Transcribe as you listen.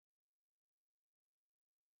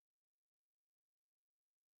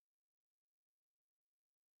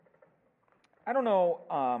I don't know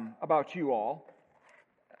about you all,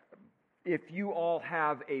 if you all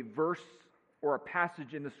have a verse or a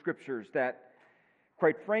passage in the Scriptures that,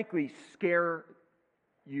 quite frankly, scare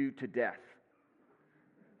you to death.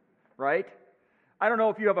 Right? I don't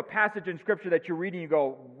know if you have a passage in Scripture that you're reading and you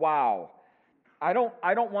go, wow, I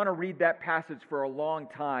don't want to read that passage for a long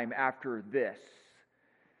time after this.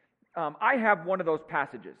 I have one of those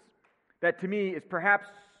passages that to me is perhaps,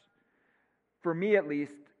 for me at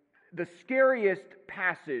least, the scariest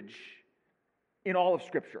passage in all of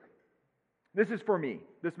Scripture. This is for me.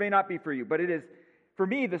 This may not be for you, but it is, for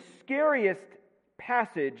me, the scariest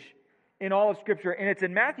passage in all of Scripture, and it's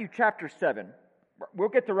in Matthew chapter 7. We'll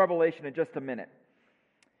get to Revelation in just a minute.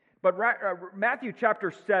 But Matthew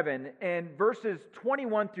chapter 7 and verses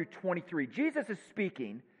 21 through 23, Jesus is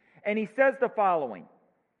speaking, and he says the following: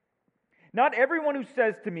 "Not everyone who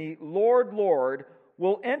says to me, 'Lord, Lord,'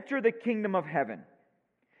 will enter the kingdom of heaven,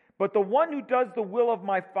 but the one who does the will of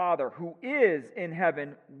my Father who is in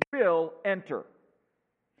heaven will enter.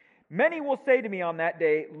 Many will say to me on that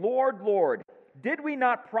day, 'Lord, Lord, did we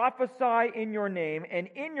not prophesy in your name, and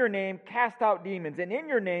in your name cast out demons, and in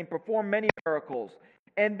your name perform many miracles?'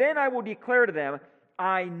 And then I will declare to them,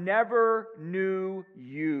 'I never knew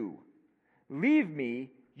you. Leave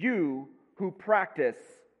me, you who practice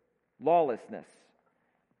lawlessness.'"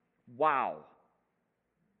 Wow.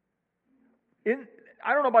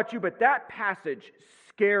 I don't know about you, but that passage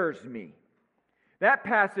scares me. That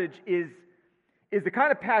passage is the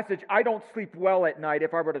kind of passage I don't sleep well at night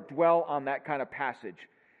if I were to dwell on that kind of passage.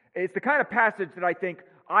 It's the kind of passage that I think,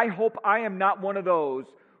 I hope I am not one of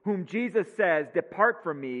those whom Jesus says, "Depart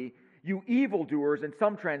from me, you evildoers." In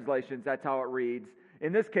some translations, that's how it reads.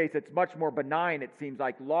 In this case, it's much more benign, it seems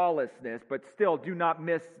like lawlessness, but still do not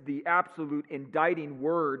miss the absolute indicting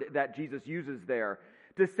word that Jesus uses there.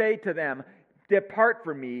 To say to them, "Depart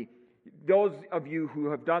from me, those of you who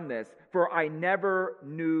have done this, for I never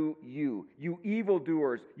knew you. You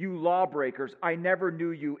evildoers, you lawbreakers, I never knew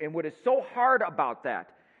you." And what is so hard about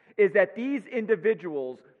that is that these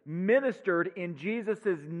individuals ministered in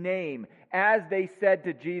Jesus' name as they said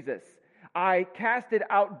to Jesus, "I casted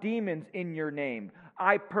out demons in your name.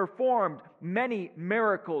 I performed many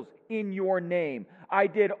miracles in your name. I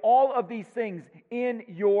did all of these things in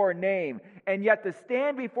your name." And yet to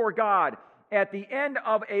stand before God at the end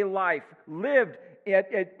of a life lived,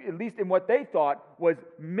 at least in what they thought, was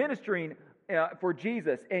ministering for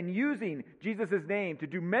Jesus and using Jesus' name to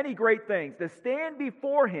do many great things, to stand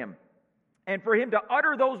before him and for him to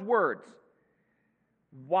utter those words,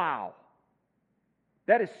 wow,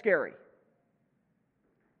 that is scary.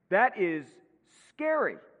 That is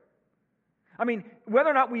scary. I mean, whether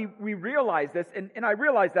or not we realize this, and I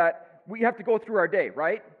realize that we have to go through our day,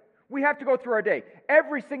 right? We have to go through our day.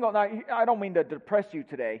 Every single, now I don't mean to depress you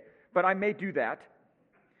today, but I may do that.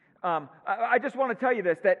 I just want to tell you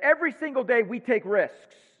this, that every single day we take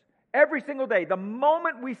risks. Every single day. The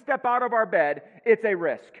moment we step out of our bed, it's a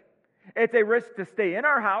risk. It's a risk to stay in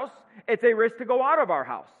our house. It's a risk to go out of our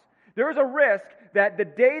house. There's a risk that the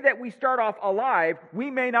day that we start off alive, we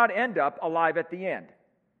may not end up alive at the end.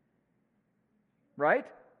 Right?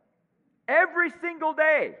 Every single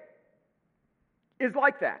day is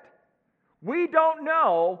like that. We don't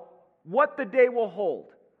know what the day will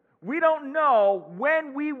hold. We don't know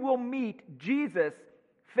when we will meet Jesus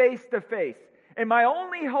face to face. And my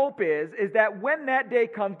only hope is that when that day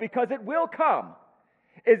comes, because it will come,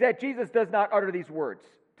 is that Jesus does not utter these words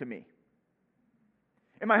to me.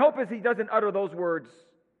 And my hope is he doesn't utter those words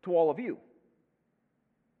to all of you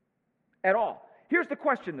at all. Here's the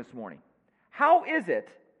question this morning. How is it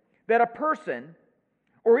that a person,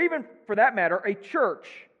 or even for that matter, a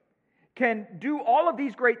church, can do all of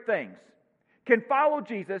these great things, can follow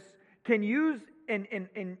Jesus, can use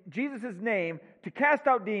in Jesus' name to cast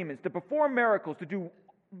out demons, to perform miracles, to do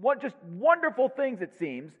just wonderful things, it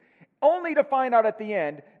seems, only to find out at the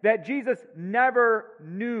end that Jesus never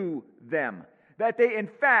knew them, that they in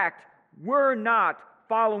fact were not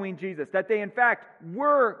following Jesus, that they in fact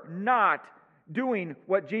were not doing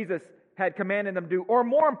what Jesus had commanded them to do, or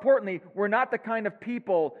more importantly, were not the kind of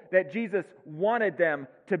people that Jesus wanted them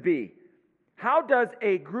to be. How does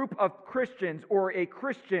a group of Christians or a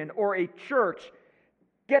Christian or a church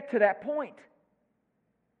get to that point?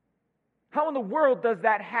 How in the world does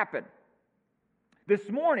that happen? This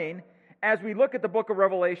morning, as we look at the book of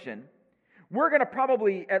Revelation, we're going to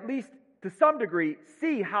probably, at least to some degree,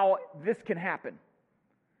 see how this can happen.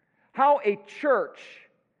 How a church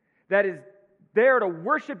that is there to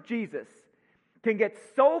worship Jesus can get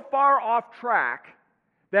so far off track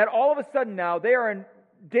that all of a sudden now they are in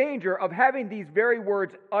danger of having these very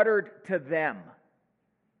words uttered to them.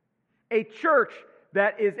 A church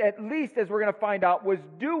that is, at least as we're going to find out, was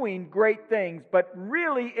doing great things, but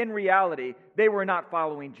really, in reality, they were not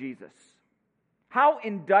following Jesus. How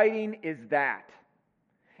indicting is that?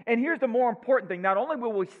 And here's the more important thing. Not only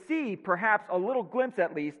will we see, perhaps, a little glimpse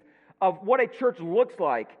at least, of what a church looks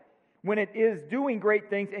like when it is doing great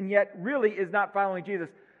things and yet really is not following Jesus,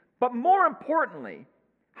 but more importantly,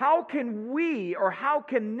 how can we, or how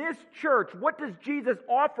can this church, what does Jesus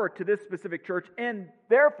offer to this specific church, and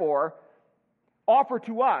therefore offer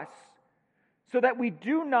to us, so that we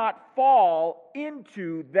do not fall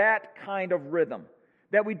into that kind of rhythm,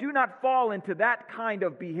 that we do not fall into that kind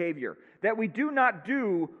of behavior, that we do not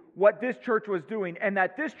do what this church was doing, and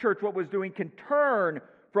that this church, what was doing, can turn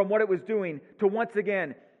from what it was doing to once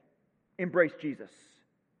again embrace Jesus.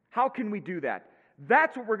 How can we do that?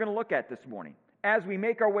 That's what we're going to look at this morning as we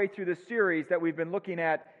make our way through this series that we've been looking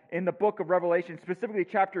at in the book of Revelation, specifically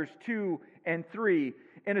chapters 2 and 3,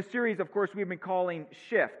 in a series, of course, we've been calling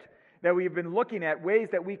Shift, that we've been looking at ways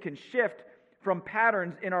that we can shift from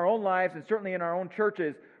patterns in our own lives and certainly in our own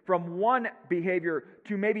churches from one behavior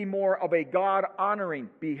to maybe more of a God-honoring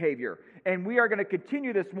behavior. And we are going to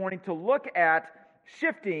continue this morning to look at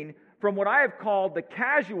shifting from what I have called the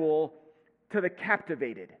casual to the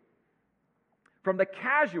captivated. From the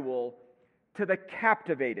casual to the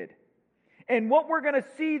captivated. And what we're going to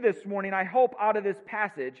see this morning, I hope, out of this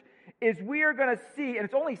passage, is we are going to see, and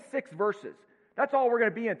it's only 6 verses. That's all we're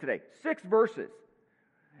going to be in today. 6 verses.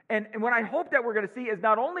 And what I hope that we're going to see is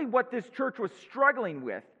not only what this church was struggling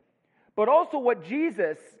with, but also what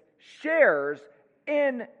Jesus shares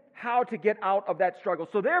in how to get out of that struggle.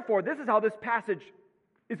 So therefore, this is how this passage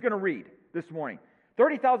is going to read this morning.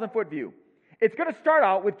 30,000-foot view. It's going to start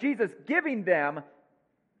out with Jesus giving them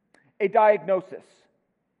a diagnosis.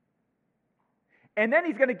 And then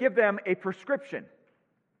he's going to give them a prescription.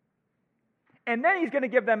 And then he's going to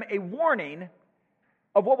give them a warning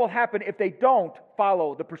of what will happen if they don't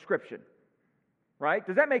follow the prescription. Right?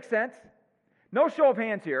 Does that make sense? No show of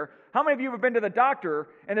hands here. How many of you have been to the doctor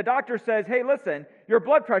and the doctor says, hey, listen, your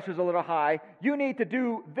blood pressure's a little high. You need to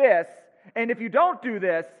do this. And if you don't do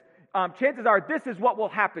this, chances are this is what will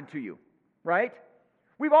happen to you. Right?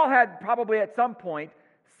 We've all had probably at some point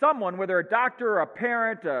someone, whether a doctor, a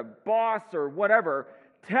parent, a boss, or whatever,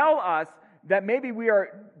 tell us that maybe we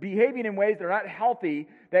are behaving in ways that are not healthy,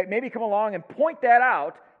 that maybe come along and point that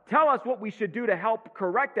out, tell us what we should do to help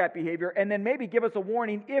correct that behavior, and then maybe give us a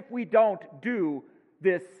warning if we don't do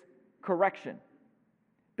this correction.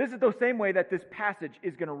 This is the same way that this passage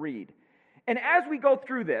is going to read. And as we go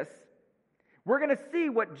through this, we're going to see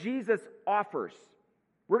what Jesus offers.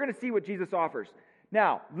 We're going to see what Jesus offers.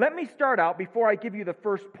 Now, let me start out, before I give you the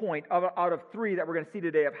first point out of 3 that we're going to see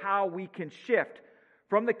today, of how we can shift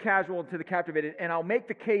from the casual to the captivated, and I'll make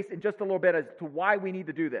the case in just a little bit as to why we need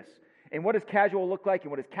to do this. And what does casual look like, and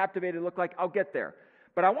what does captivated look like? I'll get there.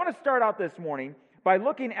 But I want to start out this morning by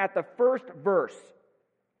looking at the first verse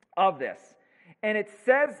of this. And it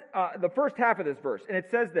says, the first half of this verse, and it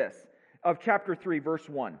says this, of chapter 3, verse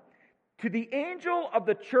 1. To the angel of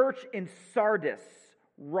the church in Sardis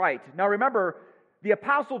write. Now remember, the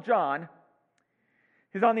Apostle John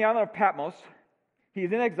is on the island of Patmos.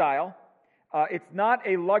 He's in exile. It's not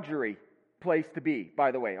a luxury place to be,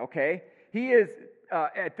 by the way, okay? He is,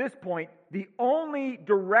 at this point, the only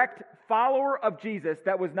direct follower of Jesus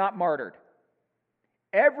that was not martyred.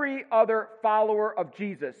 Every other follower of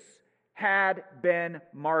Jesus had been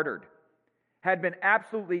martyred, had been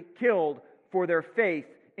absolutely killed for their faith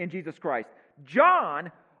in Jesus Christ.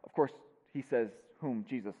 John, of course, he says, whom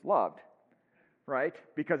Jesus loved. Right?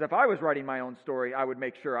 Because if I was writing my own story, I would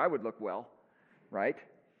make sure I would look well. Right?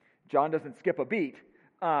 John doesn't skip a beat.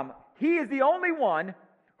 He is the only one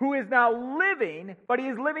who is now living, but he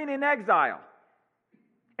is living in exile.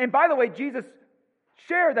 And by the way, Jesus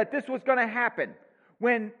shared that this was going to happen.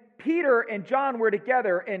 When Peter and John were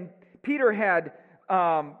together, and Peter had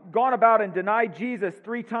gone about and denied Jesus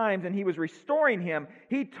 3 times, and he was restoring him,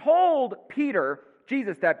 he told Peter,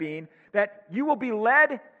 Jesus that being, that you will be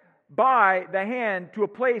led by the hand to a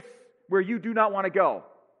place where you do not want to go.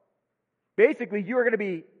 Basically, you are going to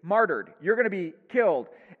be martyred. You're going to be killed.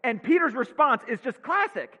 And Peter's response is just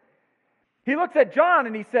classic. He looks at John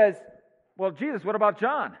and he says, well, Jesus, what about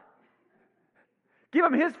John? Give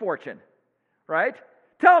him his fortune, right?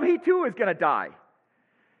 Tell him he too is going to die.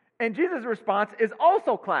 And Jesus' response is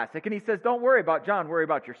also classic. And he says, don't worry about John, worry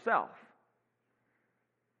about yourself.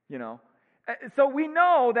 You know? So we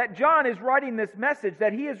know that John is writing this message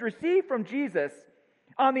that he has received from Jesus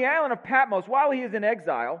on the island of Patmos while he is in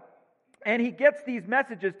exile. And he gets these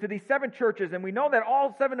messages to these 7 churches, and we know that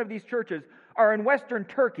all 7 of these churches are in Western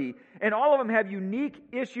Turkey, and all of them have unique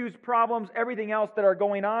issues, problems, everything else that are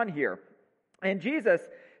going on here. And Jesus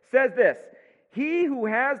says this, he who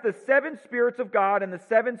has the 7 spirits of God and the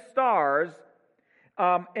 7 stars,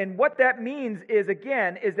 and what that means is,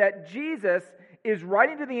 again, is that Jesus is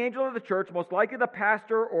writing to the angel of the church, most likely the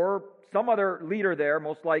pastor or some other leader there,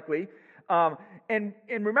 most likely. And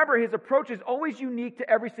remember, his approach is always unique to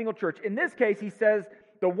every single church. In this case, he says,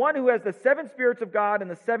 the one who has the 7 spirits of God and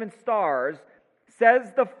the 7 stars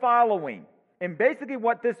says the following. And basically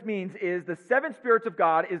what this means is the 7 spirits of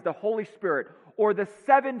God is the Holy Spirit, or the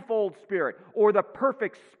 7-fold Spirit, or the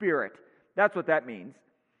perfect Spirit. That's what that means.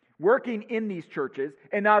 Working in these churches.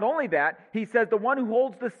 And not only that, he says the one who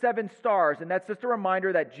holds the 7 stars. And that's just a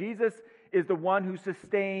reminder that Jesus is the one who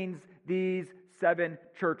sustains these 7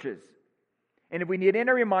 churches. And if we need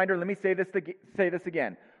any reminder, let me say this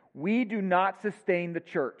again. We do not sustain the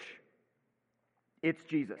church. It's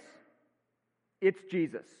Jesus. It's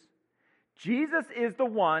Jesus. Jesus is the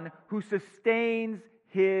one who sustains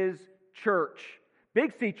his church.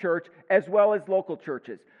 Big C church as well as local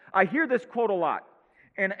churches. I hear this quote a lot,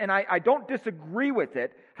 and I don't disagree with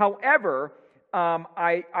it. However,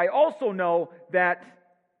 I also know that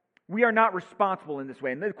we are not responsible in this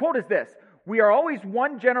way. And the quote is this: we are always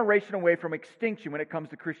one generation away from extinction when it comes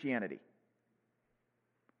to Christianity.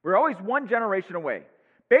 We're always one generation away.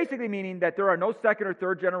 Basically meaning that there are no second or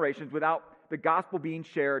third generations without the gospel being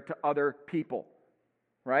shared to other people.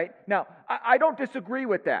 Right? Now, I don't disagree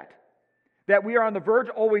with that we are on the verge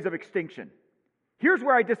always of extinction. Here's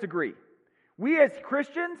where I disagree. We as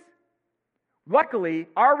Christians, luckily,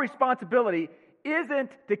 our responsibility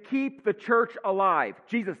isn't to keep the church alive.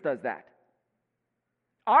 Jesus does that.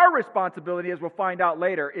 Our responsibility, as we'll find out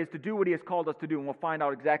later, is to do what he has called us to do, and we'll find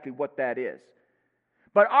out exactly what that is.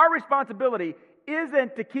 But our responsibility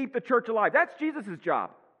isn't to keep the church alive. That's Jesus'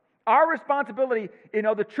 job. Our responsibility,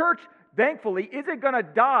 the church, thankfully, isn't going to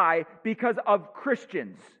die because of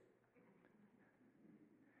Christians.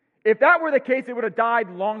 If that were the case, it would have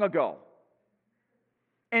died long ago.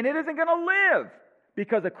 And it isn't going to live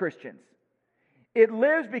because of Christians. It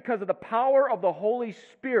lives because of the power of the Holy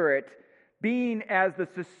Spirit being as the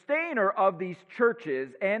sustainer of these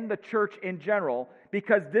churches and the church in general,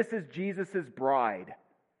 because this is Jesus' bride.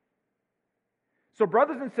 So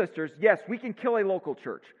brothers and sisters, yes, we can kill a local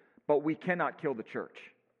church, but we cannot kill the church.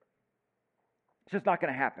 It's just not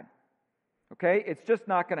going to happen. Okay? It's just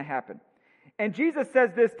not going to happen. And Jesus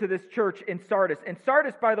says this to this church in Sardis. And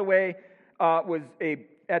Sardis, by the way, was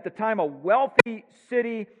at the time a wealthy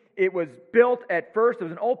city. It was built at first. It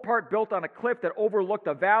was an old part built on a cliff that overlooked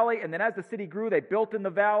a valley. And then as the city grew, they built in the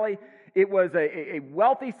valley. It was a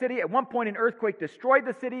wealthy city. At one point, an earthquake destroyed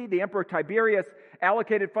the city. The Emperor Tiberius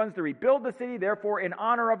allocated funds to rebuild the city. Therefore, in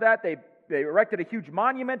honor of that, they erected a huge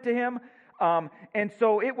monument to him. And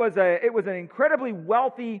so it was an incredibly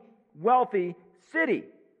wealthy city.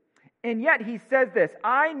 And yet he says this: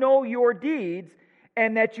 I know your deeds,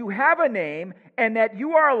 and that you have a name, and that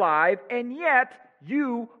you are alive, and yet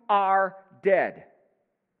you are dead.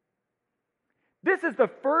 This is the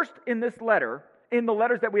first in this letter, in the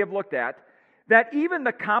letters that we have looked at, that even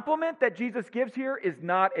the compliment that Jesus gives here is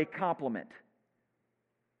not a compliment.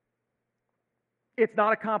 It's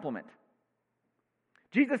not a compliment.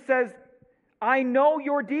 Jesus says, I know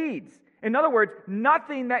your deeds. In other words,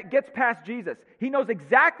 nothing that gets past Jesus. He knows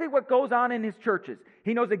exactly what goes on in his churches.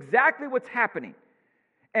 He knows exactly what's happening.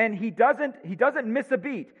 And he doesn't miss a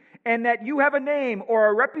beat. And that you have a name or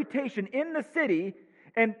a reputation in the city,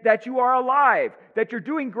 and that you are alive, that you're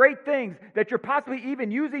doing great things, that you're possibly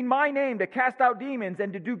even using my name to cast out demons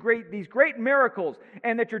and to do these great miracles,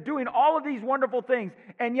 and that you're doing all of these wonderful things.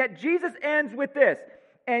 And yet Jesus ends with this: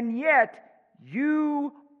 and yet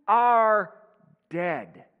you are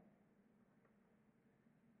dead.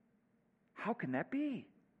 How can that be?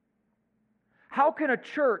 How can a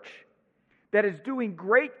church that is doing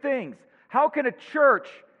great things, how can a church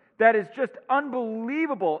that is just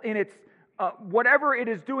unbelievable in its whatever it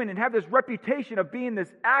is doing and have this reputation of being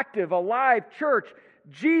this active, alive church,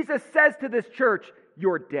 Jesus says to this church,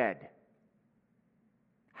 you're dead.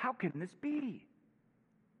 How can this be?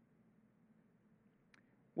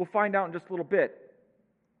 We'll find out in just a little bit.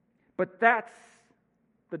 But that's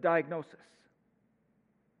the diagnosis.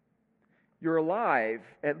 You're alive,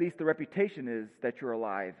 at least the reputation is that you're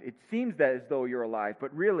alive. It seems that as though you're alive,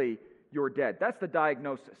 but really you're dead. That's the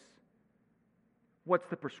diagnosis. What's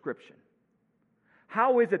the prescription?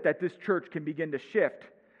 How is it that this church can begin to shift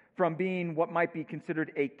from being what might be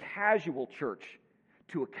considered a casual church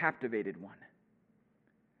to a captivated one?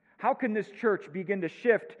 How can this church begin to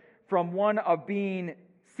shift from one of being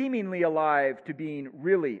seemingly alive to being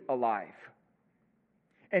really alive.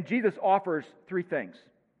 And Jesus offers three things.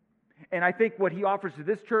 And I think what he offers to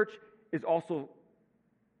this church is also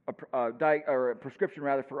a prescription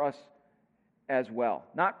rather for us as well.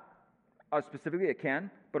 Not us specifically, it can,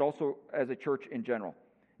 but also as a church in general.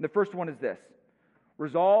 And the first one is this: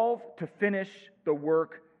 resolve to finish the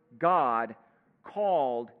work God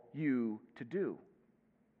called you to do.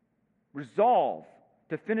 Resolve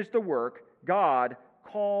to finish the work God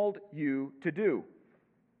called you to do.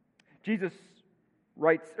 Jesus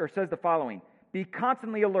writes or says the following: be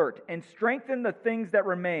constantly alert and strengthen the things that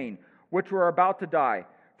remain, which were about to die,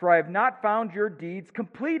 for I have not found your deeds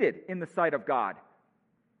completed in the sight of God.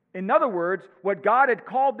 In other words, what God had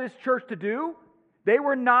called this church to do, they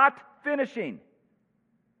were not finishing.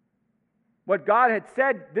 What God had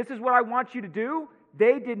said, this is what I want you to do,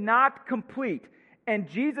 they did not complete. And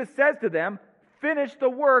Jesus says to them, finish the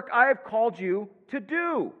work I have called you to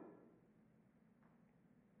do.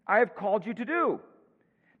 I have called you to do.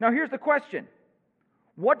 Now here's the question.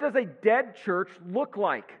 What does a dead church look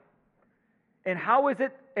like? And how is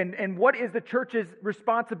it, and what is the church's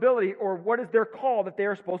responsibility, or what is their call that they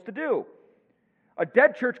are supposed to do? A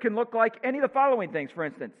dead church can look like any of the following things, for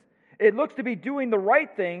instance. It looks to be doing the right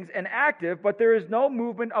things and active, but there is no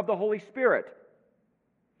movement of the Holy Spirit.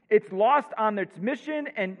 It's lost on its mission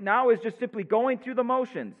and now is just simply going through the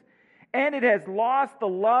motions. And it has lost the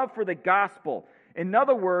love for the gospel. In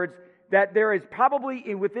other words, that there is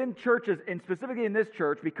probably within churches, and specifically in this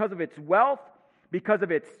church, because of its wealth, because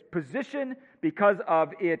of its position, because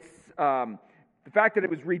of its the fact that it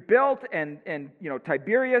was rebuilt and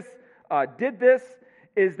Tiberius did this,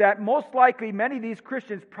 is that most likely many of these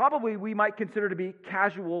Christians probably we might consider to be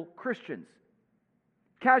casual Christians.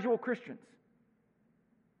 Casual Christians.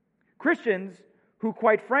 Christians who,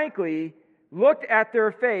 quite frankly, looked at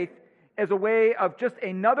their faith as a way of just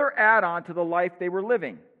another add-on to the life they were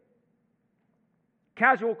living.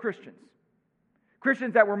 Casual Christians.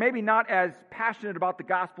 Christians that were maybe not as passionate about the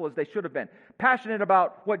gospel as they should have been. Passionate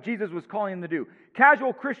about what Jesus was calling them to do.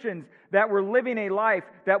 Casual Christians that were living a life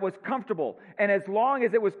that was comfortable. And as long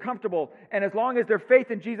as it was comfortable, and as long as their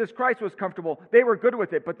faith in Jesus Christ was comfortable, they were good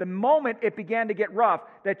with it. But the moment it began to get rough,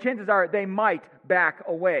 that chances are they might back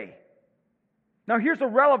away. Now here's the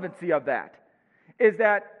relevancy of that. Is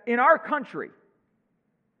that in our country,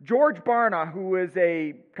 George Barna, who is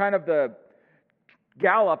a kind of the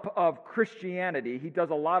Gallup of Christianity, he does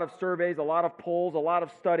a lot of surveys, a lot of polls, a lot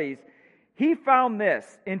of studies. He found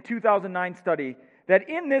this in 2009 study, that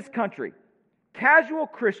in this country, casual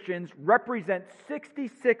Christians represent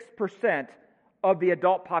 66% of the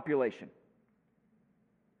adult population.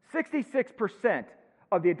 66%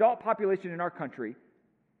 of the adult population in our country,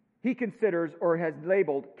 he considers or has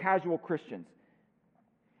labeled casual Christians.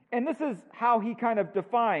 And this is how he kind of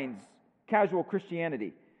defines casual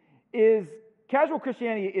Christianity. Casual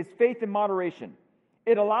Christianity is faith in moderation.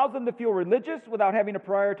 It allows them to feel religious without having to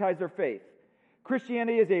prioritize their faith.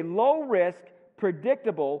 Christianity is a low-risk,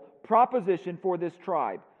 predictable proposition for this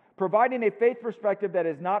tribe, providing a faith perspective that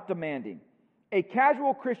is not demanding. A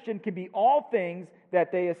casual Christian can be all things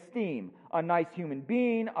that they esteem: a nice human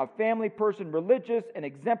being, a family person, religious, an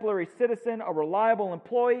exemplary citizen, a reliable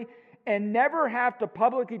employee, and never have to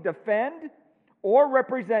publicly defend or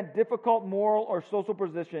represent difficult moral or social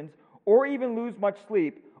positions, or even lose much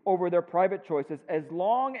sleep over their private choices, as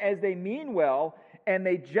long as they mean well and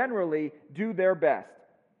they generally do their best.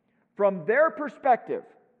 From their perspective,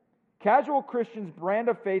 casual Christians' brand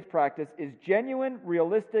of faith practice is genuine,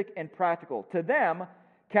 realistic, and practical. To them,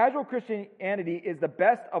 casual Christianity is the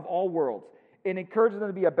best of all worlds. It encourages them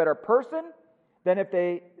to be a better person than if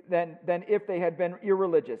they had been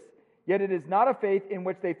irreligious. Yet it is not a faith in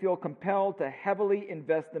which they feel compelled to heavily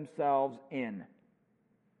invest themselves in.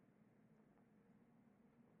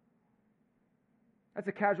 That's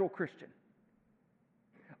a casual Christian.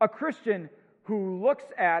 A Christian who looks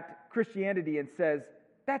at Christianity and says,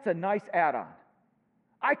 that's a nice add-on.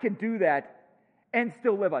 I can do that and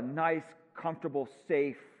still live a nice, comfortable,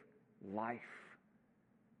 safe life.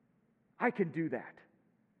 I can do that.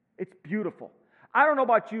 It's beautiful. I don't know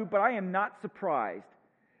about you, but I am not surprised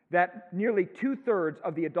that nearly 2/3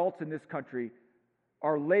 of the adults in this country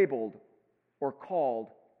are labeled or called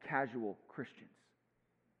casual Christians.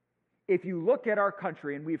 If you look at our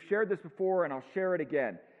country, and we've shared this before and I'll share it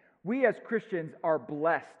again, we as Christians are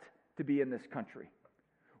blessed to be in this country.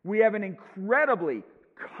 We have an incredibly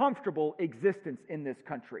comfortable existence in this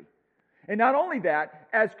country. And not only that,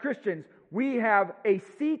 as Christians, we have a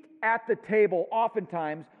seat at the table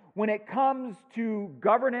oftentimes when it comes to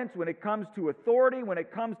governance, when it comes to authority, when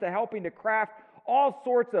it comes to helping to craft all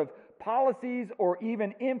sorts of policies or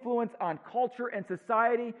even influence on culture and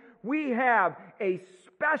society. We have a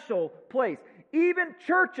special place. Even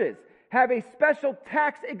churches have a special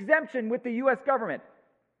tax exemption with the U.S. government.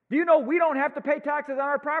 Do you know we don't have to pay taxes on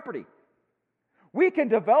our property? We can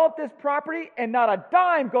develop this property and not a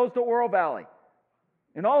dime goes to Oro Valley.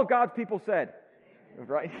 And all of God's people said,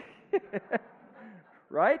 right?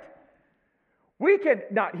 Right? We can,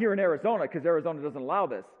 not here in Arizona, because Arizona doesn't allow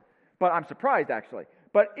this, but I'm surprised actually.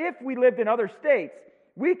 But if we lived in other states,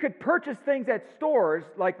 we could purchase things at stores,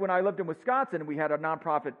 like when I lived in Wisconsin and we had a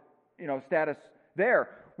nonprofit, status there.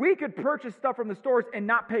 We could purchase stuff from the stores and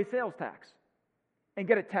not pay sales tax and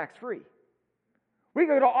get it tax-free. We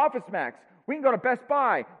can go to Office Max. We can go to Best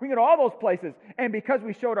Buy. We can go to all those places. And because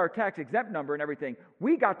we showed our tax-exempt number and everything,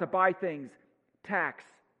 we got to buy things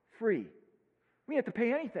tax-free. We didn't have to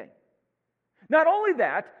pay anything. Not only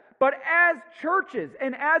that, but as churches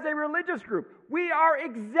and as a religious group, we are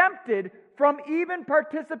exempted from even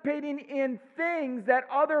participating in things that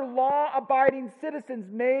other law-abiding citizens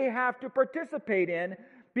may have to participate in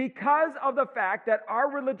because of the fact that our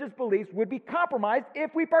religious beliefs would be compromised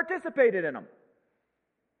if we participated in them.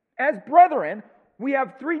 As brethren, we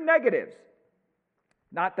have three negatives.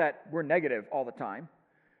 Not that we're negative all the time,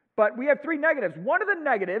 but we have three negatives. One of the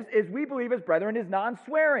negatives is we believe as brethren is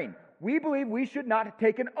non-swearing. We believe we should not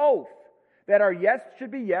take an oath, that our yes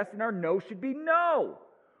should be yes and our no should be no.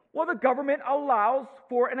 Well, the government allows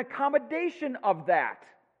for an accommodation of that.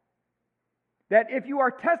 That if you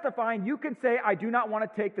are testifying, you can say, I do not want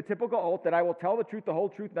to take the typical oath that I will tell the truth, the whole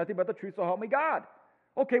truth, nothing but the truth, so help me God.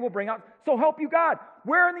 Okay, we'll bring out, so help you God.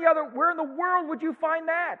 Where in the world would you find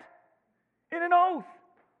that? In an oath.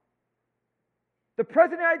 The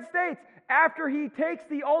President of the United States, after he takes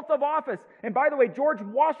the oath of office, and by the way, George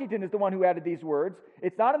Washington is the one who added these words.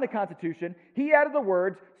 It's not in the Constitution. He added the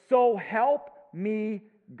words, so help me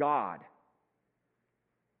God.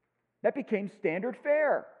 That became standard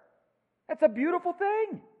fare. That's a beautiful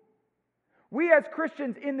thing. We as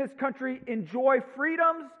Christians in this country enjoy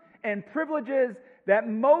freedoms and privileges that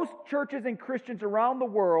most churches and Christians around the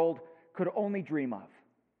world could only dream of.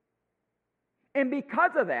 And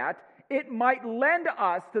because of that, it might lend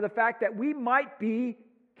us to the fact that we might be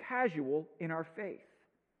casual in our faith.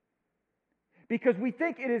 Because we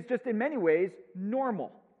think it is just in many ways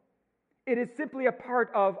normal. It is simply a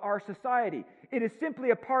part of our society. It is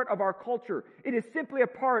simply a part of our culture. It is simply a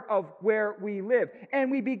part of where we live.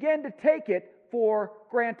 And we begin to take it for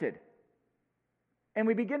granted. And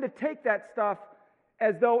we begin to take that stuff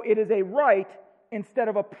as though it is a right instead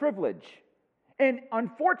of a privilege. And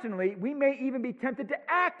unfortunately, we may even be tempted to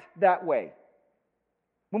act that way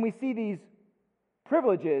when we see these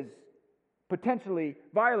privileges potentially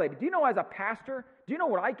violated. Do you know, as a pastor, do you know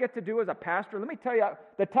what I get to do as a pastor? Let me tell you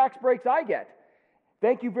the tax breaks I get.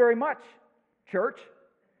 Thank you very much, church.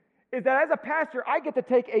 Is that as a pastor, I get to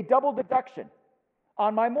take a double deduction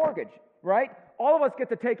on my mortgage, right? All of us get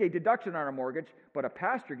to take a deduction on our mortgage, but a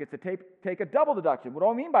pastor gets to take a double deduction. What do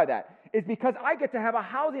I mean by that? Is because I get to have a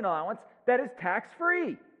housing allowance that is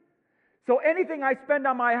tax-free. So anything I spend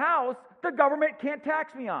on my house, the government can't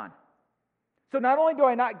tax me on. So not only do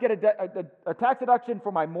I not get a tax deduction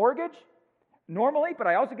for my mortgage normally, but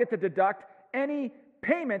I also get to deduct any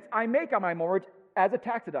payments I make on my mortgage as a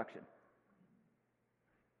tax deduction.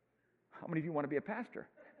 How many of you want to be a pastor?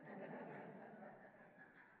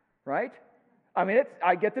 Right? I mean,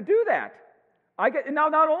 I get to do that. Now,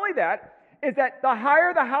 not only that, is that the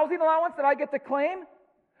higher the housing allowance that I get to claim,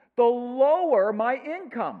 the lower my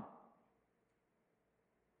income.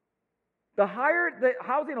 The higher the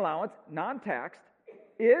housing allowance, non-taxed,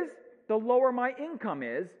 is, the lower my income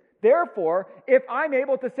is. Therefore, if I'm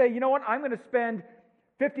able to say, you know what, I'm going to spend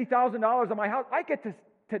 $50,000 on my house, I get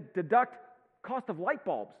to deduct cost of light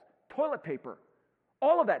bulbs, toilet paper,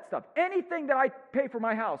 all of that stuff. Anything that I pay for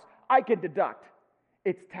my house, I can deduct.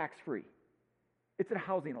 It's tax-free. It's a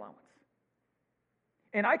housing allowance.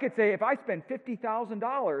 And I could say if I spend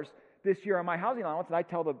 $50,000 this year on my housing allowance, and I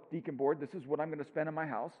tell the deacon board, this is what I'm going to spend on my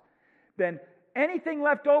house, then anything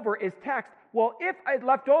left over is taxed. Well, if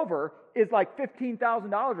left over is like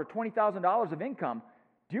 $15,000 or $20,000 of income,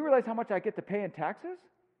 do you realize how much I get to pay in taxes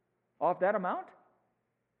off that amount?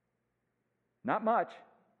 Not much.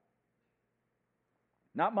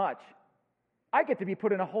 Not much. I get to be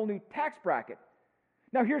put in a whole new tax bracket.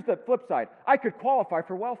 Now, here's the flip side. I could qualify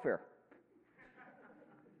for welfare.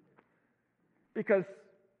 Because,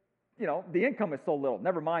 the income is so little.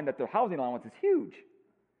 Never mind that the housing allowance is huge.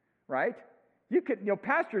 Right? You could,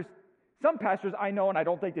 pastors, some pastors I know, and I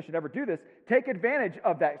don't think they should ever do this, take advantage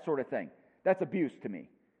of that sort of thing. That's abuse to me.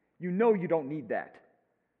 You know you don't need that.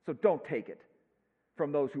 So don't take it.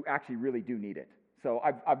 from those who actually really do need it. So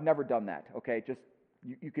I've never done that, okay? Just,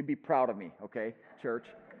 you can be proud of me, okay, church?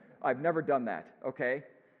 I've never done that, okay?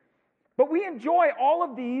 But we enjoy all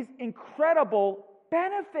of these incredible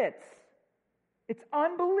benefits. It's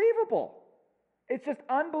unbelievable. It's just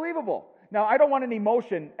unbelievable. Now, I don't want any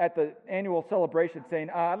motion at the annual celebration saying,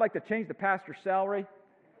 I'd like to change the pastor's salary.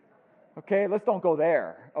 Okay, let's don't go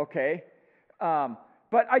there, okay?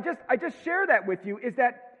 But I just share that with you, is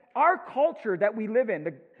that our culture that we live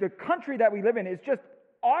in, the country that we live in, is just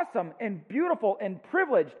awesome and beautiful and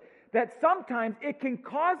privileged, that sometimes it can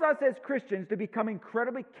cause us as Christians to become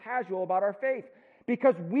incredibly casual about our faith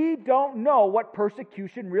because we don't know what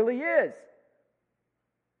persecution really is.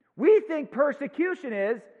 We think persecution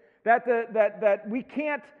is that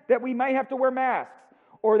we may have to wear masks,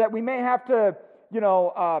 or that we may have to,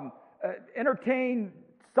 entertain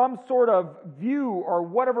some sort of view or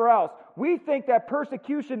whatever else. We think that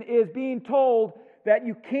persecution is being told that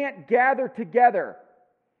you can't gather together.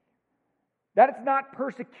 That it's not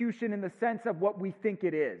persecution in the sense of what we think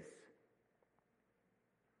it is.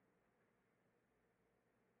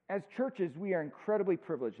 As churches, we are incredibly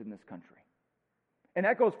privileged in this country. And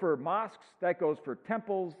that goes for mosques, that goes for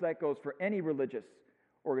temples, that goes for any religious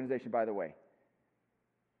organization, by the way.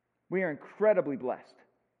 We are incredibly blessed.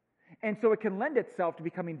 And so it can lend itself to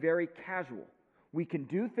becoming very casual. We can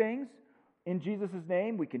do things in Jesus'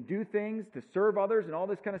 name, we can do things to serve others and all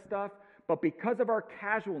this kind of stuff, but because of our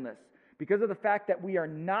casualness, because of the fact that we are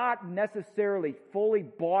not necessarily fully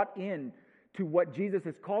bought in to what Jesus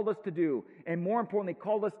has called us to do, and more importantly,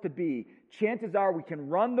 called us to be, chances are we can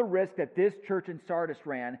run the risk that this church in Sardis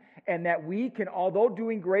ran, and that we can, although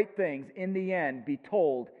doing great things, in the end be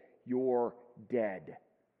told, you're dead.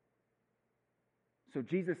 So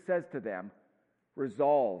Jesus says to them,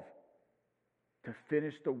 resolve to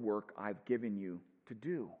finish the work I've given you to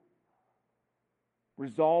do.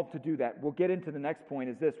 Resolve to do that. We'll get into the next point,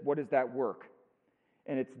 is this. What is that work?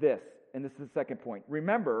 And it's this. And this is the second point.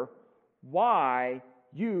 Remember why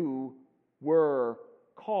you were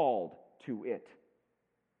called to it.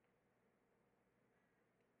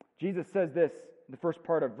 Jesus says this in the first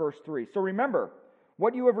part of verse 3. So remember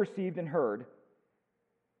what you have received and heard.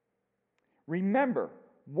 Remember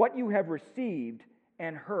what you have received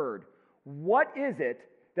and heard. What is it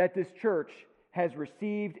that this church has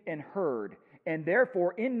received and heard? And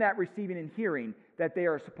therefore, in that receiving and hearing, that they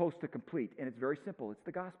are supposed to complete. And it's very simple. It's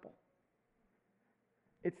the gospel.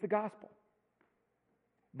 It's the gospel.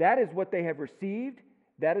 That is what they have received.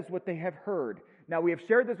 That is what they have heard. Now, we have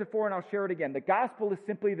shared this before, and I'll share it again. The gospel is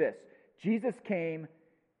simply this. Jesus came,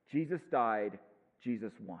 Jesus died,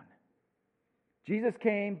 Jesus won. Jesus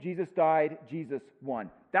came, Jesus died, Jesus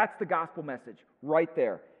won. That's the gospel message right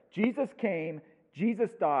there. Jesus came, Jesus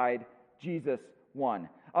died, Jesus won.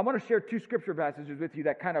 I want to share two scripture passages with you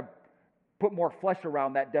that kind of put more flesh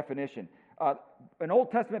around that definition. An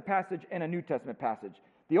Old Testament passage and a New Testament passage.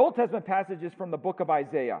 The Old Testament passage is from the book of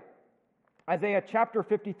Isaiah. Isaiah chapter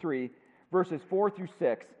 53, verses 4 through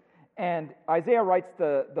 6. And Isaiah writes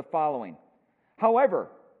the following. However,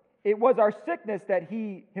 it was our sickness that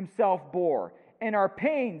he himself bore, and our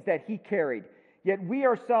pains that he carried. Yet we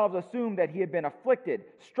ourselves assumed that he had been afflicted,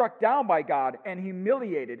 struck down by God, and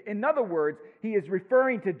humiliated. In other words, he is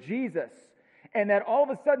referring to Jesus. And that all of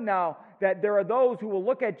a sudden now, that there are those who will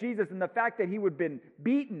look at Jesus and the fact that he would have been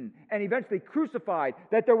beaten and eventually crucified,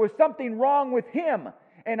 that there was something wrong with him.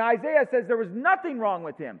 And Isaiah says there was nothing wrong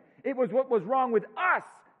with him. It was what was wrong with us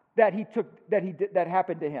that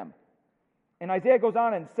happened to him. And Isaiah goes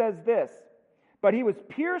on and says this, but he was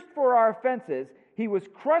pierced for our offenses, he was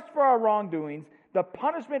crushed for our wrongdoings, the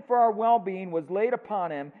punishment for our well-being was laid upon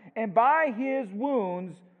him, and by his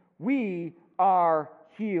wounds we are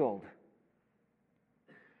healed.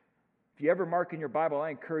 If you ever mark in your Bible, I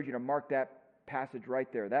encourage you to mark that passage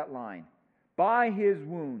right there, that line. By his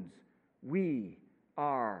wounds we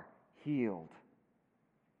are healed.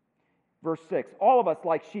 Verse 6, all of us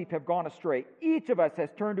like sheep have gone astray. Each of us has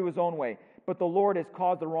turned to his own way. But the Lord has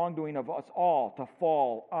caused the wrongdoing of us all to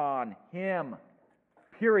fall on him.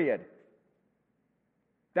 Period.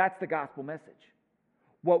 That's the gospel message.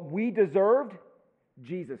 What we deserved,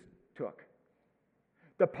 Jesus took.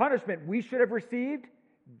 The punishment we should have received,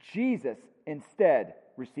 Jesus instead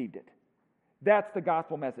received it. That's the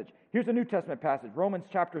gospel message. Here's a New Testament passage, Romans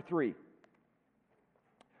chapter 3.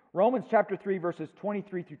 Romans chapter 3, verses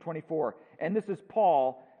 23 through 24. And this is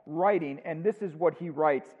Paul writing, and this is what he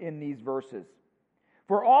writes in these verses.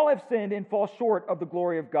 For all have sinned and fall short of the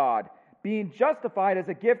glory of God, being justified as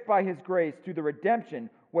a gift by his grace through the redemption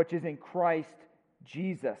which is in Christ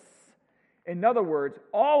Jesus. In other words,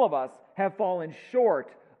 all of us have fallen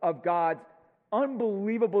short of God's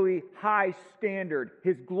unbelievably high standard,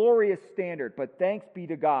 his glorious standard. But thanks be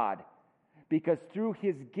to God, because through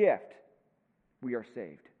his gift, we are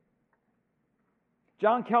saved.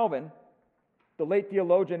 John Calvin, the late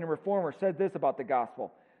theologian and reformer, said this about the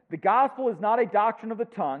gospel. The gospel is not a doctrine of the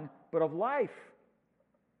tongue, but of life.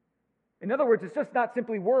 In other words, it's just not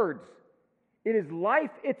simply words. It is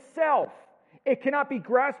life itself. It cannot be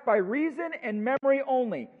grasped by reason and memory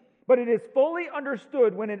only, but it is fully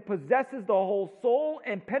understood when it possesses the whole soul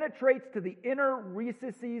and penetrates to the inner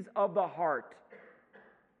recesses of the heart.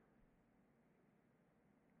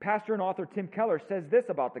 Pastor and author Tim Keller says this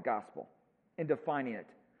about the gospel in defining it.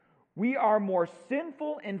 We are more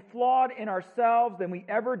sinful and flawed in ourselves than we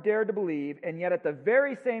ever dared to believe, and yet at the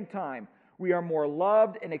very same time, we are more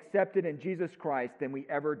loved and accepted in Jesus Christ than we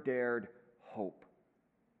ever dared hope.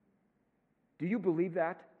 Do you believe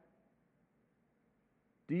that?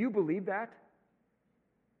 Do you believe that?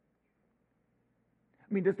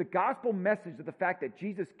 I mean, does the gospel message of the fact that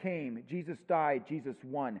Jesus came, Jesus died, Jesus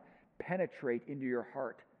won, penetrate into your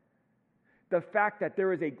heart? The fact that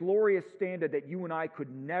there is a glorious standard that you and I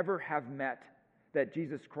could never have met, that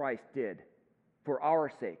Jesus Christ did for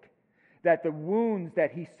our sake. That the wounds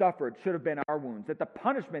that he suffered should have been our wounds. That the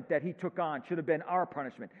punishment that he took on should have been our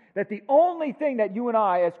punishment. That the only thing that you and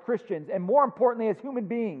I as Christians, and more importantly as human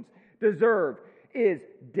beings, deserve is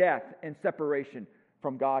death and separation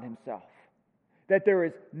from God himself. That there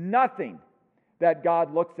is nothing that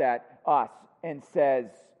God looks at us and says,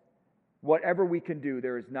 whatever we can do,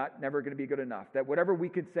 there is never going to be good enough. That whatever we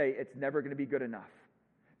can say, it's never going to be good enough.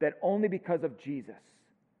 That only because of Jesus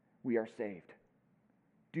we are saved.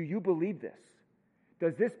 Do you believe this?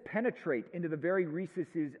 Does this penetrate into the very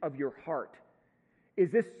recesses of your heart? Is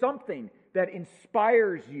this something that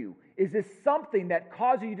inspires you? Is this something that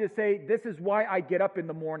causes you to say, this is why I get up in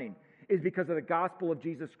the morning, is because of the gospel of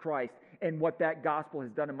Jesus Christ and what that gospel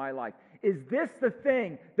has done in my life? Is this the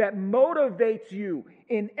thing that motivates you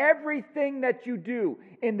in everything that you do,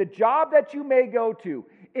 in the job that you may go to,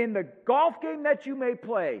 in the golf game that you may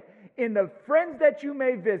play, in the friends that you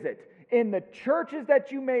may visit, in the churches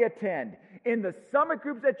that you may attend, in the summit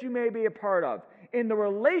groups that you may be a part of, in the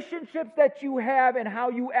relationships that you have and how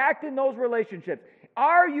you act in those relationships?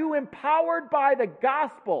 Are you empowered by the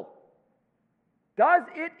gospel? Does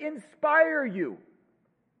it inspire you?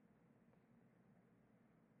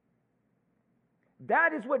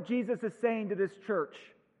 That is what Jesus is saying to this church.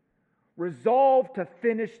 Resolve to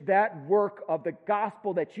finish that work of the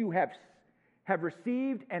gospel that you have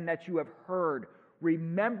received and that you have heard.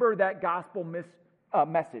 Remember that gospel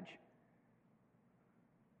message.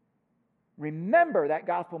 Remember that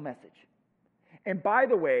gospel message. And by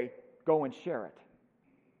the way, go and share it.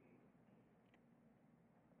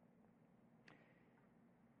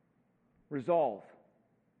 Resolve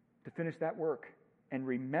to finish that work and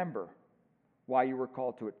remember why you were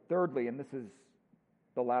called to it. Thirdly, and this is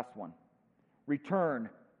the last one, return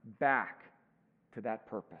back to that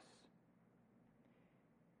purpose.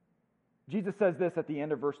 Jesus says this at the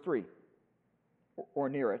end of verse 3, or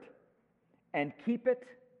near it, and keep it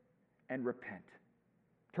and repent.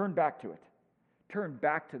 Turn back to it. Turn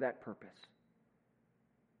back to that purpose.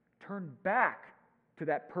 Turn back to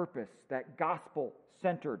that purpose, that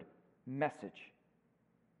gospel-centered message.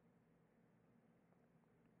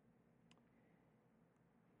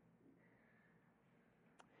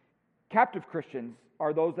 Captive Christians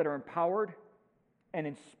are those that are empowered and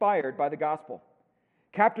inspired by the gospel.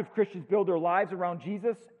 Captive Christians build their lives around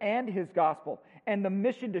Jesus and his gospel and the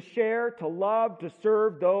mission to share, to love, to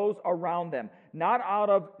serve those around them, not out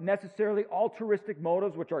of necessarily altruistic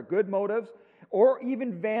motives, which are good motives, or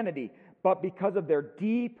even vanity, but because of their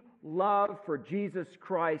deep love for Jesus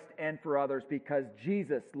Christ and for others, because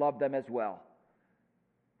Jesus loved them as well.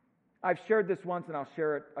 I've shared this once and I'll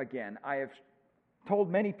share it again. I have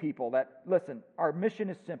told many people that, listen, our mission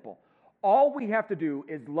is simple. All we have to do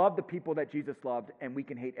is love the people that Jesus loved, and we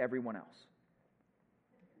can hate everyone else.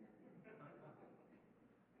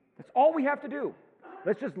 That's all we have to do.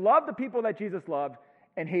 Let's just love the people that Jesus loved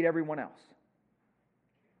and hate everyone else.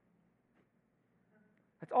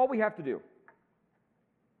 That's all we have to do.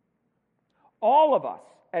 All of us,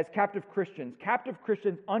 as captive Christians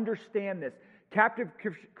understand this. Captive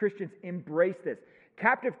Christians embrace this.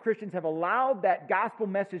 Captive Christians have allowed that gospel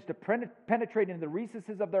message to penetrate into the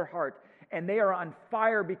recesses of their heart, and they are on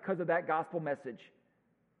fire because of that gospel message.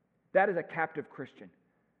 That is a captive Christian.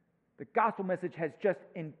 The gospel message has just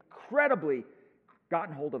incredibly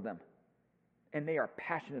gotten hold of them, and they are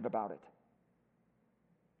passionate about it.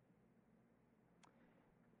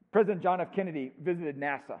 President John F. Kennedy visited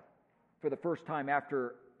NASA for the first time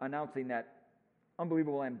after announcing that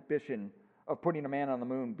unbelievable ambition of putting a man on the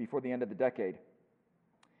moon before the end of the decade.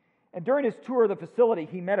 And during his tour of the facility,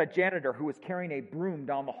 he met a janitor who was carrying a broom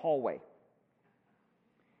down the hallway.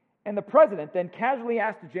 And the president then casually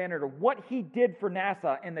asked the janitor what he did for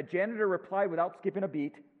NASA, and the janitor replied without skipping a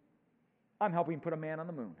beat, "I'm helping put a man on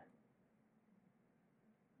the moon."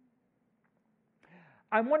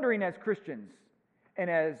 I'm wondering, as Christians, and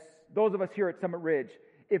as those of us here at Summit Ridge,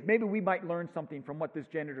 if maybe we might learn something from what this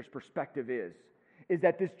janitor's perspective is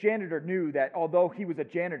that this janitor knew that although he was a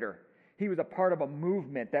janitor, he was a part of a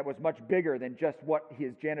movement that was much bigger than just what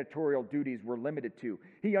his janitorial duties were limited to.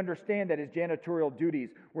 He understood that his janitorial duties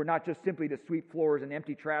were not just simply to sweep floors and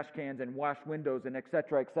empty trash cans and wash windows and et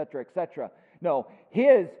cetera, et cetera, et cetera. No,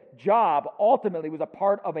 his job ultimately was a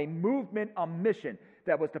part of a movement, a mission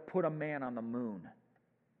that was to put a man on the moon.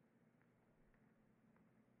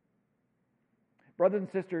 Brothers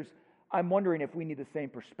and sisters, I'm wondering if we need the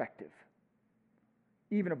same perspective,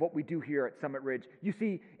 even of what we do here at Summit Ridge. You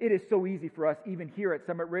see, it is so easy for us, even here at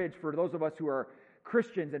Summit Ridge, for those of us who are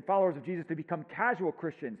Christians and followers of Jesus, to become casual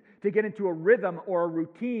Christians, to get into a rhythm or a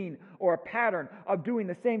routine or a pattern of doing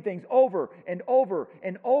the same things over and over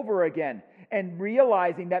and over again, and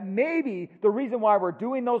realizing that maybe the reason why we're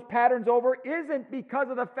doing those patterns over isn't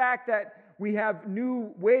because of the fact that we have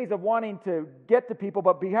new ways of wanting to get to people,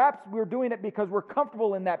 but perhaps we're doing it because we're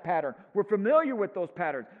comfortable in that pattern. We're familiar with those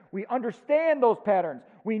patterns. We understand those patterns.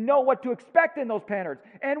 We know what to expect in those patterns.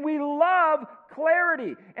 And we love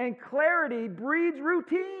clarity, and clarity breeds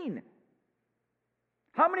routine.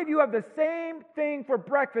 How many of you have the same thing for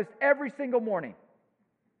breakfast every single morning?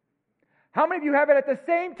 How many of you have it at the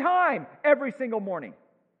same time every single morning?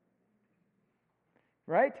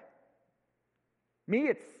 Right? Me,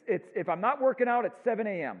 it's if I'm not working out, it's 7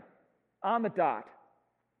 a.m. on the dot.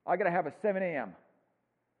 I got to have a 7 a.m.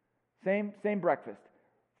 Same breakfast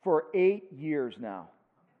for 8 years now.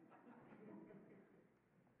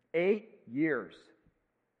 8 years,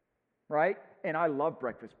 right? And I love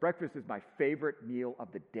breakfast. Breakfast is my favorite meal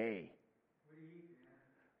of the day.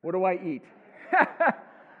 What do I eat?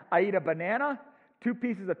 I eat a banana, 2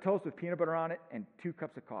 pieces of toast with peanut butter on it, and 2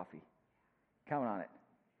 cups of coffee. Count on it.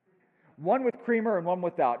 One with creamer and one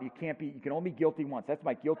without. You can only be guilty once. That's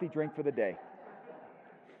my guilty drink for the day.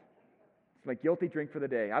 It's my guilty drink for the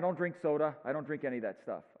day. I don't drink soda. I don't drink any of that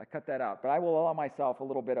stuff. I cut that out. But I will allow myself a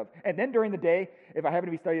little bit of, and then during the day, if I happen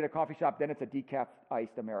to be studying at a coffee shop, then it's a decaf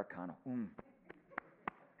iced Americano.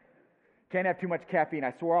 Can't have too much caffeine.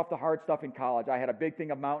 I swore off the hard stuff in college. I had a big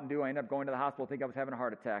thing of Mountain Dew. I ended up going to the hospital thinking I was having a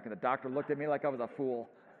heart attack, and the doctor looked at me like I was a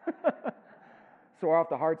fool. Swore off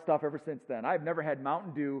the hard stuff ever since then. I've never had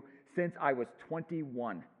Mountain Dew since I was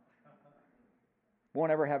 21.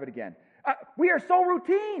 Won't ever have it again. We are so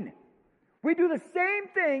routine. We do the same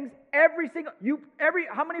things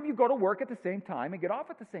how many of you go to work at the same time and get off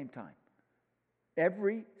at the same time?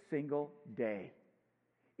 Every single day.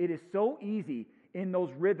 It is so easy in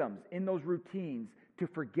those rhythms, in those routines, to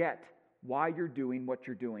forget why you're doing what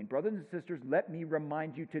you're doing. Brothers and sisters, let me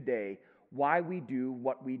remind you today why we do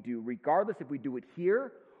what we do, regardless if we do it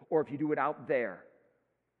here or if you do it out there.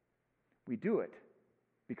 We do it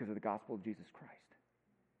because of the gospel of Jesus Christ.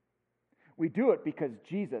 We do it because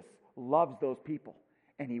Jesus loves those people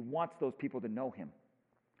and he wants those people to know him.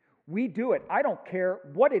 We do it. I don't care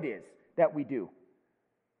what it is that we do.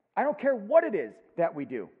 I don't care what it is that we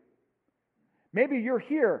do. Maybe you're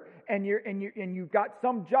here and you've got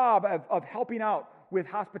some job of helping out with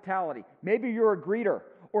hospitality. Maybe you're a greeter,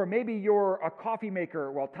 or maybe you're a coffee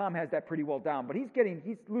maker. Well, Tom has that pretty well down, but he's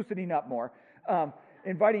loosening up more,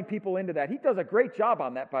 inviting people into that. He does a great job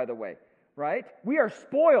on that, by the way, right? We are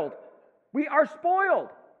spoiled. We are spoiled.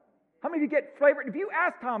 How many of you get flavored? If you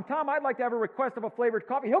ask Tom, I'd like to have a request of a flavored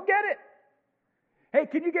coffee, he'll get it. Hey,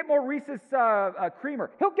 can you get more Reese's creamer?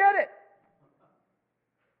 He'll get it.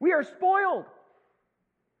 We are spoiled.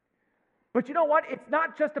 But you know what? It's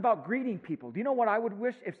not just about greeting people. Do you know what I would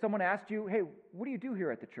wish if someone asked you, hey, what do you do here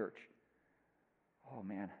at the church? Oh,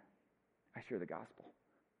 man, I share the gospel.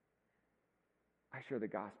 I share the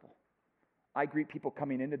gospel. I greet people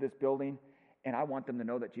coming into this building, and I want them to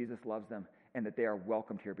know that Jesus loves them and that they are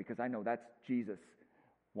welcomed here, because I know that's Jesus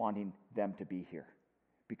wanting them to be here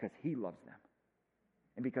because he loves them.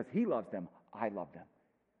 And because he loves them, I love them.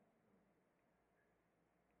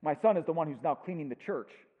 My son is the one who's now cleaning the church,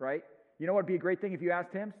 right? You know what would be a great thing if you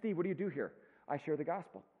asked him? Steve, what do you do here? I share the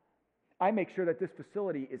gospel. I make sure that this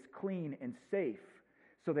facility is clean and safe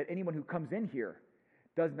so that anyone who comes in here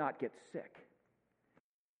does not get sick.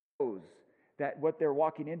 Knows that what they're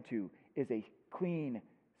walking into is a clean,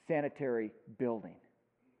 sanitary building.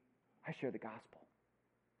 I share the gospel.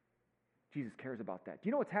 Jesus cares about that. Do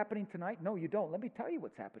you know what's happening tonight? No, you don't. Let me tell you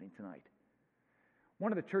what's happening tonight.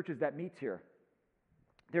 one of the churches that meets here,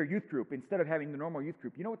 their youth group, instead of having the normal youth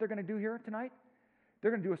group, you know what they're going to do here tonight? They're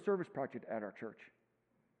going to do a service project at our church.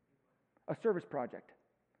 A service project.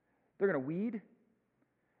 They're going to weed.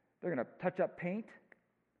 They're going to touch up paint.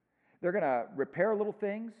 They're going to repair little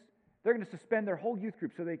things. They're going to suspend their whole youth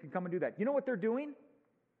group so they can come and do that. You know what they're doing?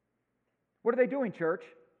 What are they doing, church?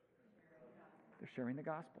 They're sharing the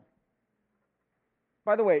gospel.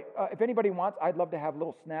 By the way, if anybody wants, I'd love to have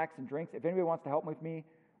little snacks and drinks. If anybody wants to help with me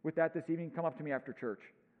with that this evening, come up to me after church.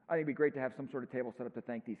 I think it'd be great to have some sort of table set up to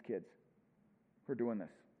thank these kids for doing this.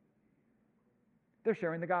 They're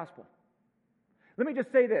sharing the gospel. Let me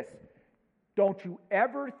just say this. Don't you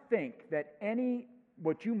ever think that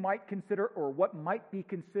what you might consider or what might be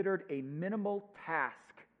considered a minimal task,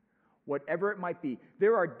 whatever it might be.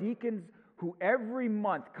 There are deacons who every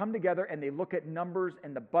month come together and they look at numbers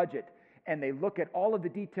and the budget, and they look at all of the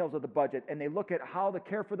details of the budget, and they look at how to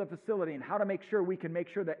care for the facility and how to make sure we can make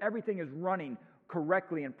sure that everything is running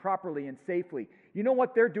correctly and properly and safely. You know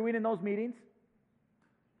what they're doing in those meetings?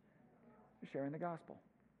 They're sharing the gospel.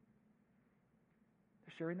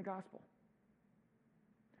 They're sharing the gospel.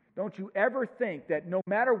 Don't you ever think that no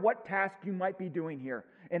matter what task you might be doing here,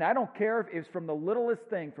 and I don't care if it's from the littlest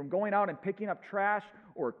thing, from going out and picking up trash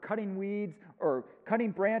or cutting weeds or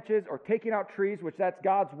cutting branches or taking out trees, which that's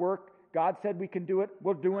God's work. God said we can do it.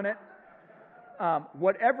 We're doing it.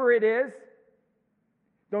 Whatever it is,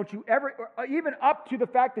 don't you ever, even up to the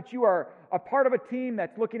fact that you are a part of a team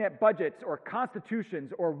that's looking at budgets or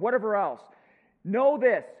constitutions or whatever else, know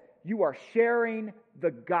this, you are sharing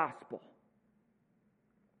the gospel.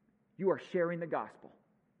 You are sharing the gospel.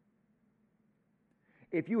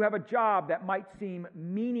 If you have a job that might seem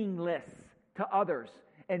meaningless to others,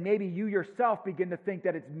 and maybe you yourself begin to think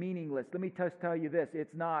that it's meaningless, let me just tell you this,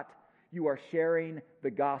 it's not. You are sharing the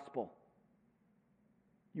gospel.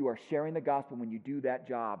 You are sharing the gospel when you do that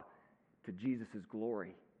job to Jesus'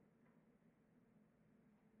 glory.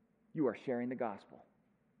 You are sharing the gospel.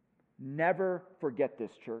 Never forget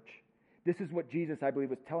this, church. This is what Jesus, I believe,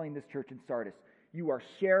 was telling this church in Sardis. You are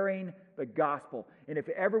sharing the gospel. And if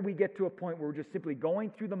ever we get to a point where we're just simply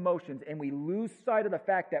going through the motions and we lose sight of the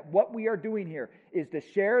fact that what we are doing here is to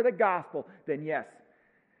share the gospel, then yes,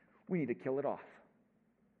 we need to kill it off.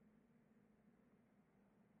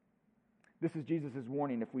 This is Jesus'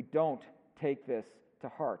 warning if we don't take this to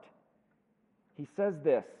heart. He says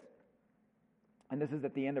this, and this is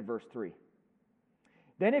at the end of verse 3.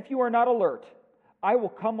 Then if you are not alert, I will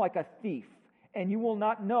come like a thief, and you will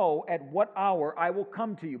not know at what hour I will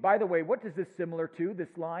come to you. By the way, what is this similar to,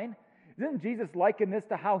 this line? Didn't Jesus liken this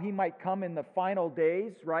to how he might come in the final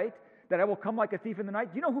days, right? That I will come like a thief in the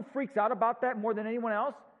night. Do you know who freaks out about that more than anyone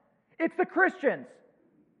else? It's the Christians.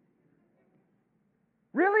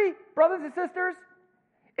 Really, brothers and sisters?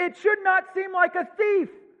 It should not seem like a thief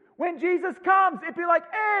when Jesus comes. It'd be like,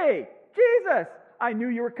 hey, Jesus, I knew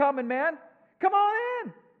you were coming, man. Come on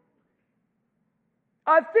in.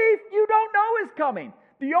 A thief you don't know is coming.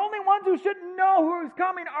 The only ones who shouldn't know who is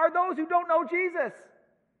coming are those who don't know Jesus.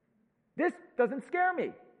 This doesn't scare me.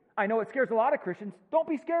 I know it scares a lot of Christians. Don't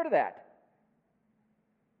be scared of that.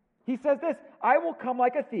 He says this, I will come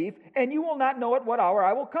like a thief, and you will not know at what hour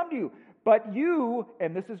I will come to you. But you,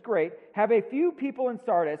 and this is great, have a few people in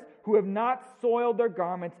Sardis who have not soiled their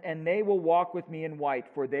garments, and they will walk with me in white,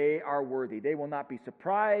 for they are worthy. They will not be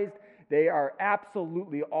surprised. They are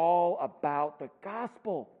absolutely all about the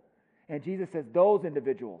gospel. And Jesus says, those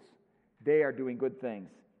individuals, they are doing good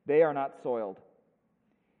things. They are not soiled.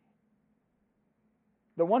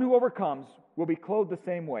 The one who overcomes will be clothed the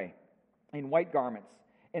same way, in white garments.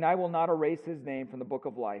 And I will not erase his name from the book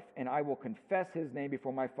of life, and I will confess his name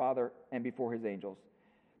before my Father and before his angels.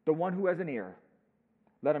 The one who has an ear,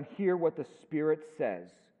 let him hear what the Spirit says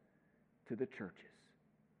to the churches.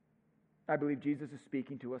 I believe Jesus is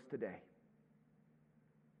speaking to us today.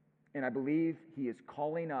 And I believe he is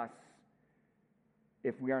calling us,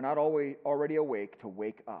 if we are not already awake, to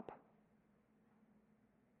wake up.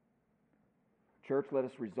 Church, let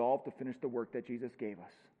us resolve to finish the work that Jesus gave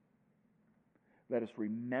us. Let us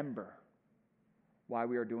remember why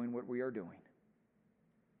we are doing what we are doing.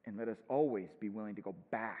 And let us always be willing to go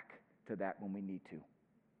back to that when we need to.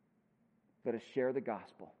 Let us share the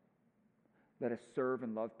gospel. Let us serve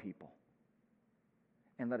and love people.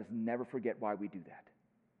 And let us never forget why we do that.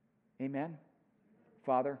 Amen?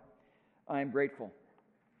 Father, I am grateful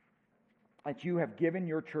that you have given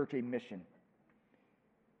your church a mission.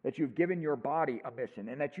 That you've given your body a mission,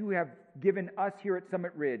 and that you have given us here at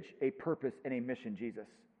Summit Ridge a purpose and a mission, Jesus.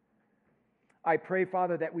 I pray,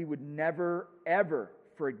 Father, that we would never, ever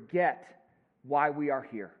forget why we are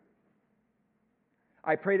here.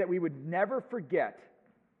 I pray that we would never forget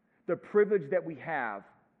the privilege that we have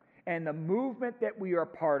and the movement that we are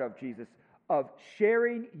part of, Jesus, of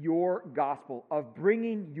sharing your gospel, of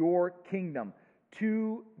bringing your kingdom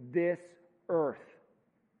to this earth.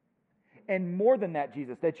 And more than that,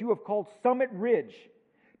 Jesus, that you have called Summit Ridge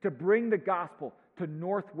to bring the gospel to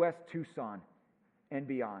Northwest Tucson and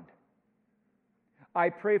beyond. I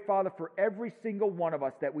pray, Father, for every single one of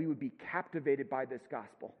us that we would be captivated by this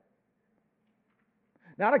gospel.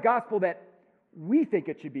 Not a gospel that we think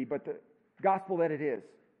it should be, but the gospel that it is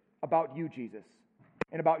about you, Jesus,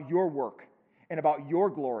 and about your work, and about your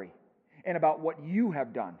glory, and about what you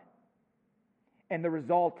have done, and the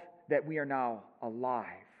result that we are now alive.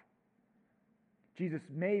 Jesus,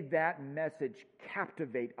 may that message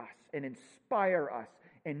captivate us and inspire us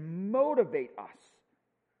and motivate us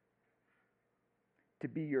to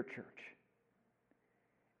be your church.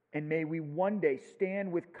 And may we one day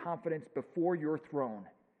stand with confidence before your throne.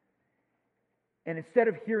 And instead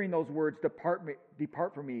of hearing those words,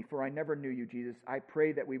 depart from me, for I never knew you, Jesus, I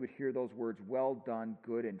pray that we would hear those words, well done,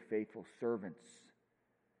 good and faithful servants.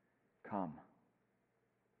 Come.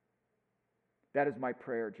 That is my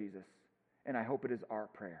prayer, Jesus, and I hope it is our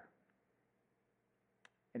prayer.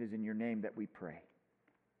 It is in your name that we pray.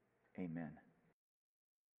 Amen.